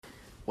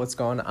What's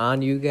going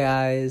on, you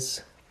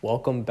guys?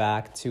 Welcome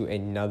back to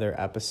another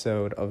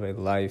episode of A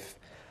Life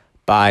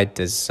by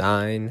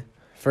Design.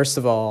 First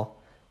of all,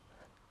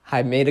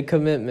 I made a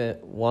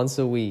commitment once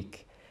a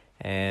week,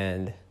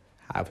 and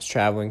I was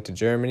traveling to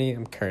Germany.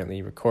 I'm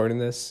currently recording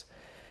this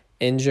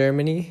in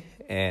Germany,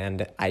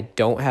 and I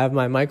don't have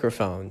my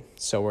microphone,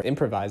 so we're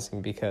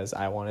improvising because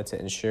I wanted to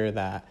ensure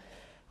that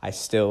I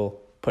still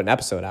put an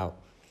episode out.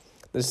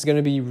 This is going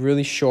to be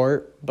really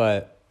short,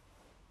 but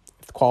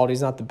if the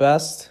quality's not the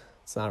best,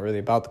 it's not really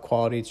about the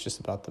quality, it's just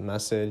about the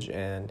message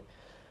and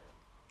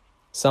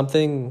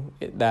something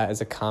that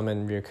is a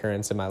common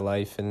reoccurrence in my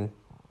life and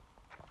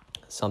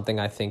something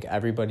I think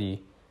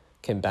everybody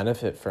can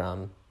benefit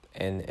from.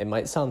 And it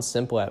might sound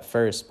simple at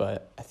first,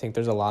 but I think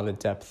there's a lot of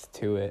depth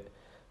to it,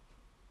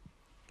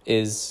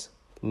 is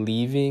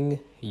leaving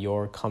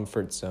your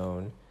comfort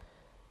zone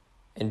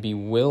and be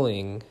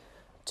willing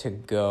to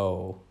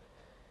go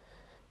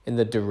in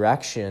the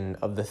direction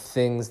of the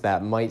things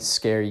that might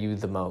scare you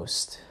the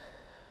most.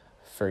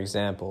 For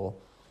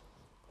example,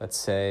 let's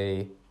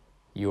say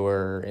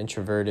you're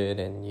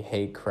introverted and you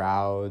hate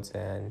crowds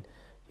and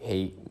you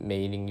hate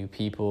meeting new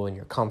people and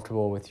you're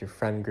comfortable with your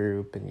friend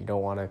group and you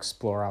don't want to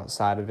explore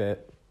outside of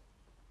it.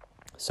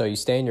 So you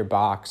stay in your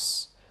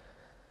box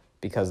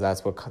because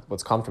that's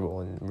what's comfortable.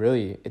 And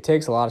really, it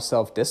takes a lot of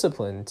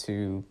self-discipline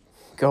to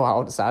go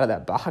outside of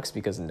that box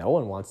because no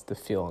one wants to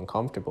feel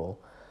uncomfortable.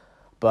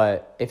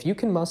 But if you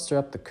can muster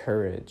up the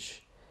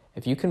courage,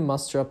 if you can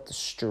muster up the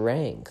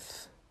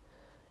strength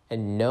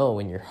and know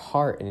in your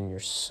heart and in your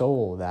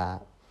soul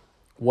that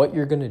what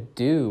you're going to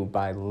do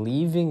by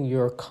leaving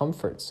your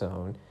comfort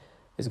zone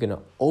is going to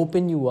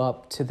open you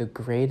up to the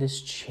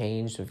greatest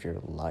change of your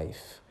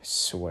life, I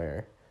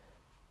swear.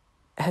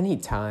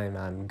 Anytime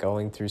I'm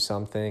going through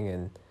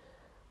something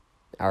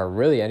or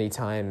really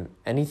anytime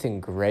anything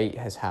great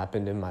has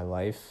happened in my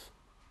life,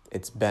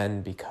 it's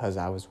been because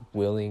I was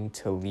willing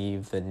to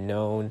leave the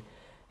known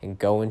and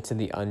go into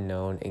the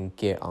unknown and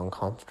get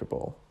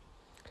uncomfortable.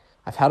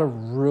 I've had a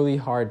really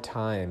hard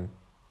time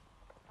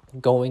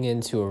going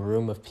into a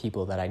room of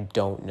people that I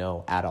don't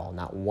know at all,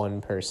 not one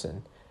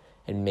person,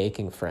 and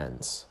making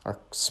friends or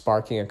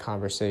sparking a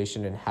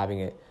conversation and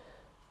having it,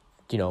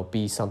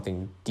 be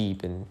something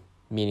deep and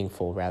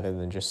meaningful rather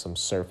than just some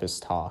surface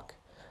talk.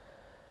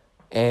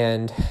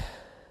 And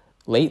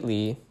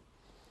lately,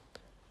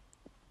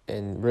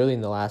 and really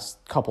in the last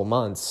couple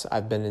months,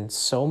 I've been in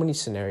so many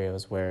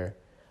scenarios where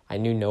I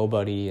knew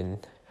nobody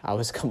and I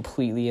was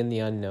completely in the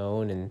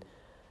unknown, and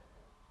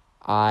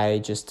I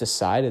just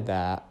decided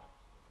that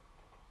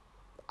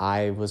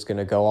I was going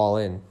to go all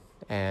in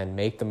and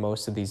make the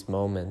most of these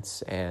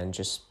moments and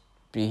just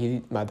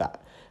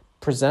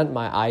present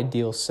my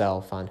ideal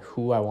self on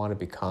who I want to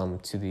become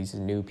to these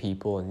new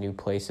people and new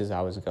places I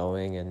was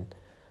going. And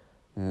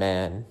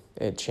man,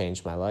 it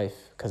changed my life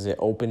because it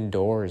opened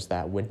doors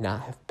that would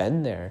not have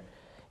been there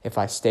if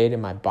I stayed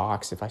in my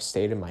box, if I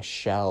stayed in my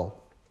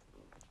shell.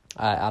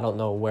 I don't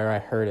know where I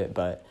heard it,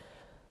 but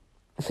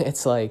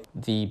it's like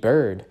the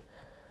bird.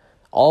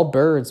 All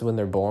birds, when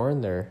they're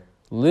born, they're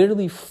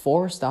literally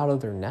forced out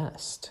of their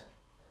nest.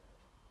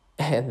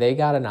 And they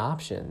got an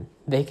option.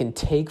 They can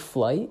take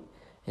flight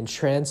and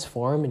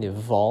transform and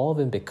evolve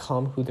and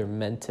become who they're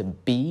meant to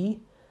be,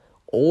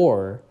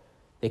 or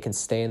they can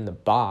stay in the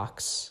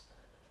box.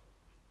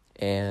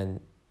 And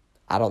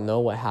I don't know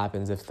what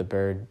happens if the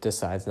bird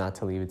decides not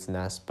to leave its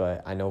nest,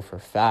 but I know for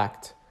a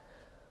fact,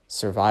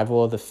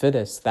 survival of the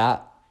fittest.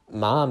 That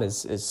mom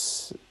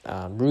is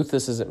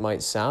ruthless as it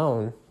might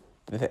sound,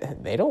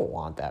 they don't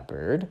want that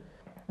bird.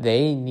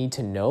 They need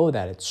to know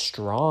that it's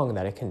strong,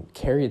 that it can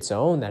carry its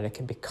own, that it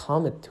can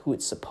become who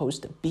it's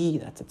supposed to be.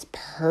 That's its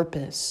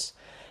purpose.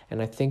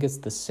 And I think it's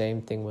the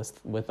same thing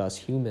with us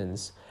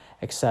humans,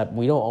 except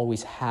we don't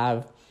always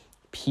have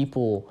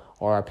people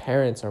or our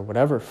parents or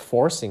whatever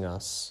forcing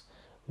us.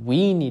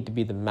 We need to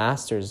be the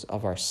masters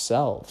of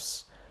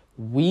ourselves.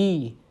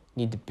 We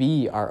need to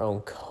be our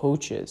own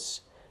coaches.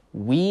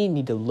 We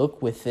need to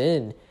look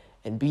within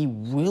and be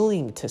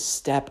willing to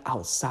step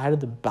outside of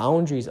the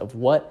boundaries of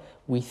what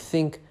we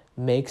think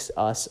makes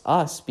us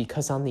us,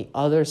 because on the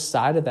other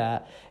side of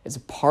that is a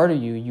part of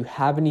you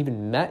haven't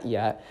even met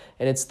yet,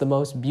 and it's the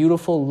most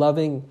beautiful,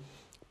 loving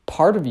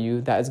part of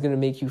you that is going to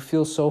make you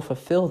feel so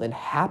fulfilled and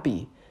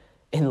happy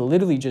and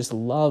literally just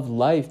love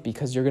life,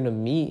 because you're going to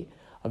meet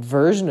a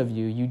version of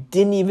you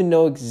didn't even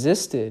know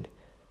existed.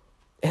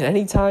 And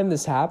anytime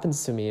this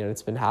happens to me, and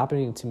it's been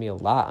happening to me a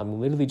lot, I'm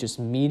literally just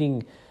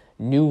meeting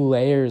new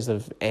layers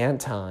of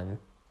Anton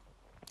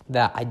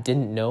that I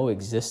didn't know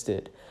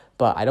existed.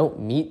 But I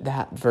don't meet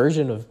that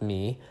version of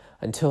me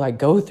until I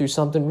go through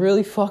something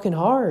really fucking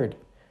hard.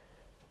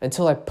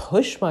 Until I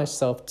push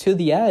myself to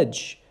the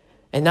edge.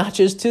 And not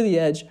just to the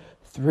edge,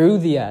 through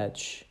the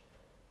edge.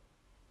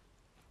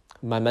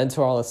 My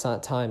mentor all the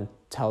time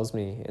tells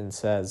me and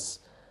says,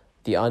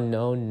 the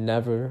unknown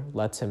never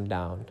lets him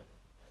down.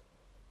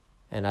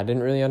 And I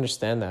didn't really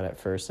understand that at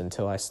first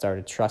until I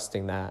started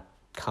trusting that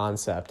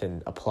concept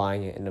and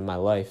applying it into my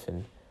life.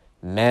 And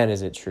man,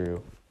 is it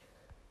true.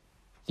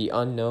 The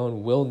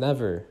unknown will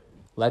never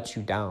let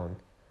you down.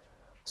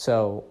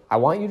 So I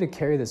want you to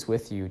carry this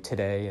with you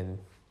today and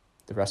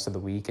the rest of the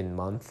week and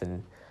month.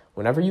 And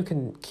whenever you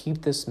can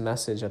keep this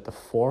message at the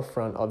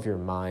forefront of your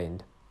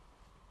mind,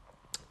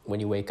 when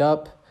you wake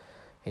up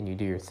and you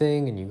do your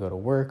thing and you go to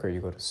work or you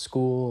go to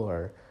school,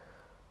 or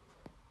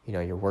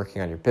you're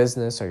working on your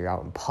business, or you're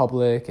out in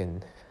public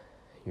and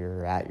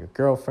you're at your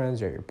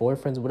girlfriend's or your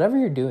boyfriend's, whatever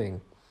you're doing,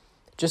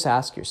 just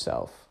ask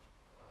yourself,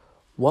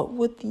 what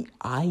would the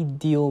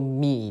ideal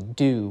me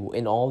do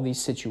in all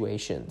these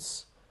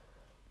situations?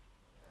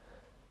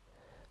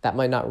 That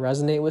might not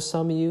resonate with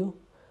some of you,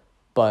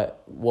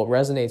 but what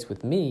resonates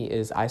with me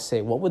is I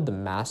say, what would the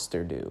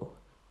master do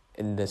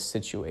in this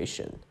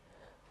situation?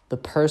 The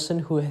person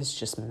who has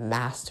just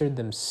mastered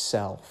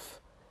themselves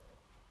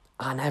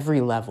on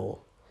every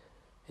level.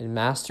 And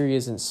mastery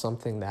isn't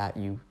something that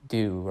you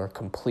do or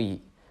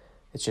complete.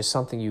 It's just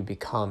something you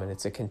become, and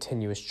it's a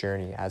continuous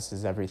journey, as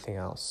is everything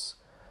else.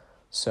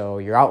 So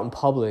you're out in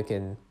public,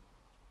 and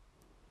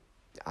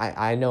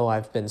I know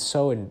I've been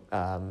so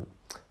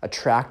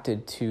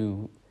attracted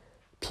to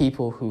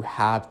people who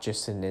have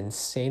just an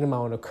insane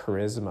amount of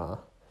charisma,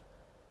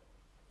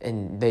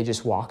 and they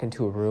just walk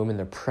into a room and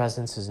their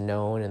presence is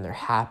known and they're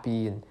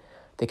happy and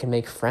they can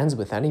make friends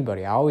with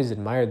anybody. I always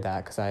admired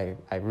that because I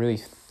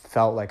really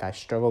felt like I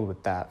struggled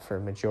with that for a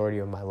majority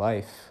of my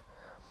life.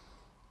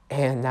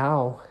 And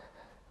now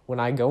when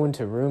I go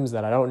into rooms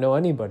that I don't know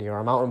anybody, or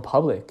I'm out in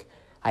public,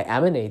 I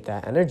emanate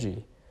that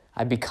energy.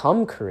 I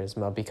become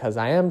charisma because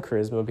I am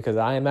charisma, because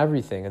I am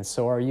everything, and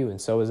so are you,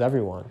 and so is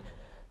everyone.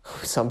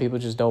 Some people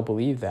just don't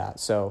believe that.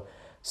 So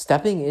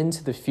stepping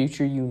into the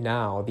future you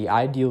now, the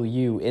ideal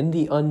you in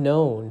the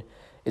unknown,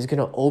 is going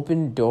to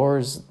open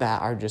doors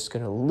that are just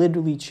going to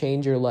literally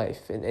change your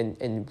life.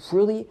 And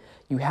really,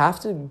 you have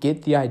to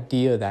get the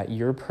idea that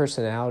your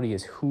personality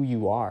is who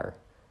you are.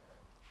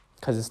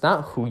 Because it's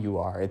not who you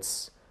are.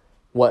 It's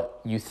what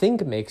you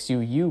think makes you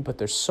you, but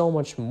there's so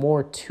much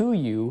more to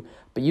you,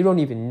 but you don't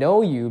even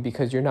know you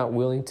because you're not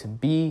willing to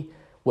be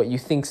what you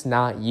think's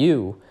not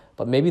you.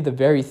 But maybe the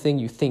very thing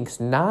you think's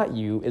not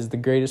you is the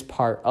greatest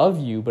part of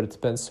you, but it's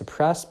been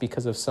suppressed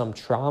because of some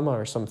trauma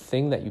or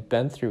something that you've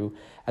been through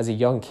as a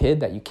young kid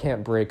that you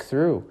can't break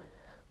through,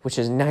 which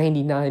is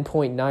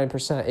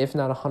 99.9%, if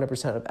not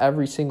 100% of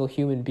every single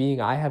human being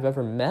I have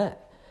ever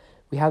met.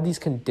 We have these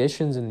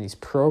conditions and these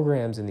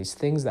programs and these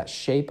things that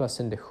shape us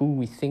into who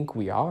we think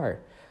we are.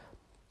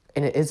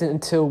 And it isn't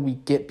until we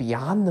get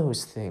beyond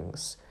those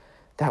things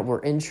that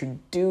we're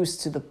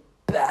introduced to the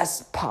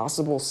best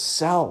possible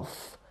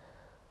self.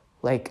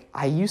 Like,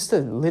 I used to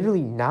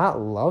literally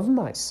not love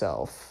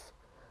myself.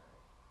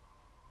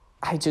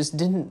 I just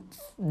didn't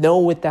know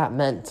what that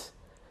meant.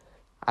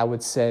 I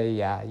would say,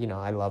 yeah,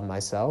 I love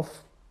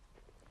myself.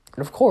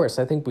 And of course,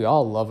 I think we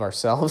all love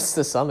ourselves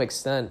to some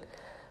extent,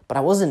 but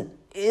I wasn't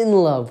in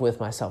love with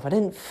myself. I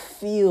didn't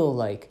feel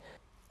like,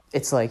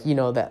 it's like,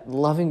 that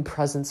loving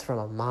presence from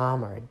a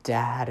mom or a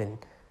dad, and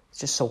it's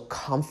just so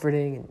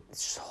comforting and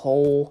it's just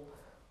whole.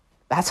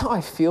 That's how I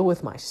feel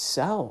with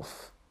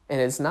myself. And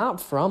it's not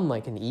from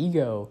like an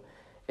ego.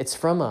 It's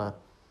from a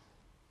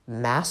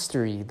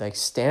mastery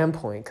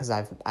standpoint, because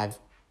I've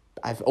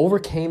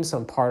overcame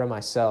some part of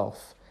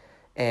myself.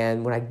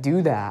 And when I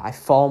do that, I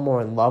fall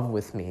more in love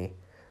with me.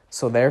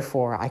 So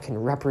therefore, I can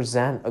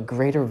represent a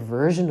greater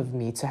version of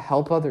me to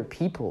help other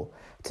people,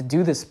 to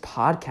do this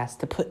podcast,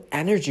 to put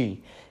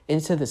energy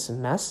into this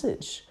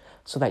message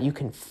so that you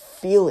can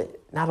feel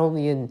it, not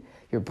only in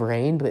your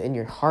brain, but in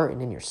your heart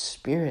and in your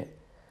spirit.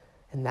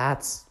 And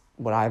that's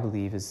what I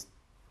believe is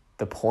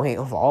the point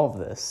of all of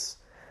this.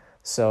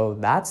 So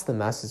that's the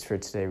message for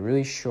today.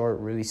 Really short,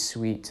 really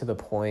sweet, to the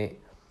point.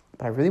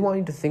 But I really want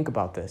you to think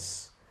about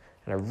this.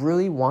 And I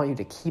really want you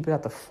to keep it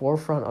at the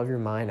forefront of your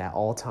mind at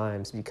all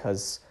times,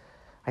 because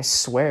I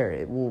swear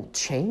it will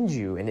change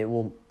you, and it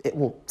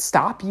will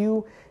stop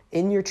you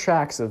in your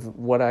tracks of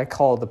what I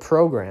call the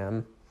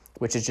program,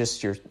 which is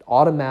just your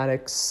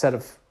automatic set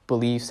of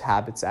beliefs,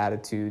 habits,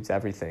 attitudes,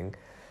 everything.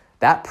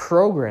 That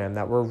program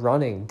that we're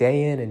running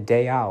day in and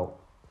day out,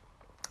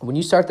 when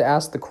you start to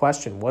ask the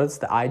question, what is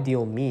the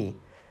ideal me?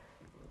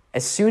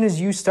 As soon as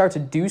you start to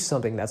do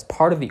something that's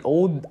part of the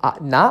old,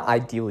 not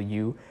ideal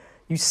you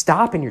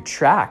stop in your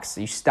tracks.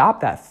 You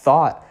stop that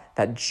thought,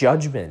 that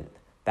judgment,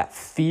 that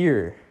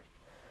fear,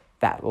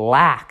 that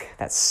lack,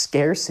 that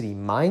scarcity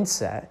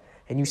mindset,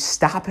 and you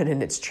stop it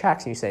in its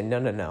tracks and you say,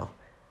 no.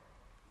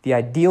 The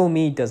ideal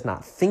me does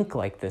not think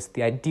like this.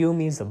 The ideal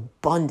me is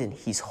abundant.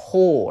 He's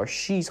whole, or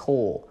she's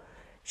whole.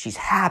 She's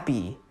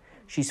happy.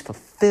 She's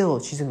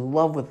fulfilled. She's in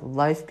love with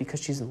life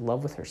because she's in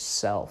love with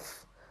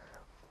herself.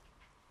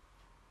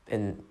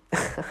 And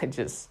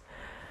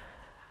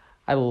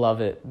I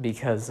love it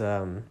because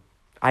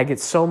I get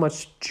so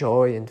much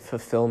joy and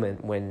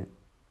fulfillment when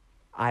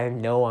I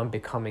know I'm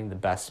becoming the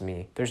best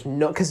me.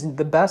 Because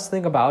the best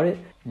thing about it,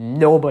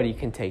 nobody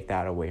can take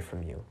that away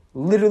from you.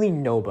 Literally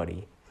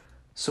nobody.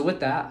 So with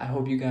that, I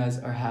hope you guys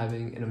are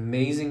having an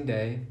amazing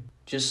day.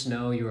 Just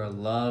know you are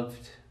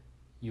loved.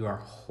 You are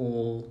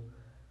whole.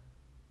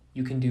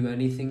 You can do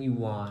anything you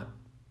want,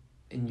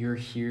 and you're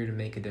here to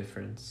make a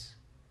difference.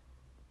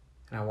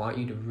 And I want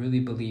you to really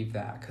believe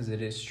that, because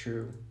it is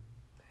true.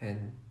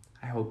 And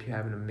I hope you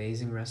have an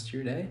amazing rest of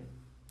your day,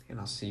 and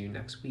I'll see you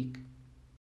next week.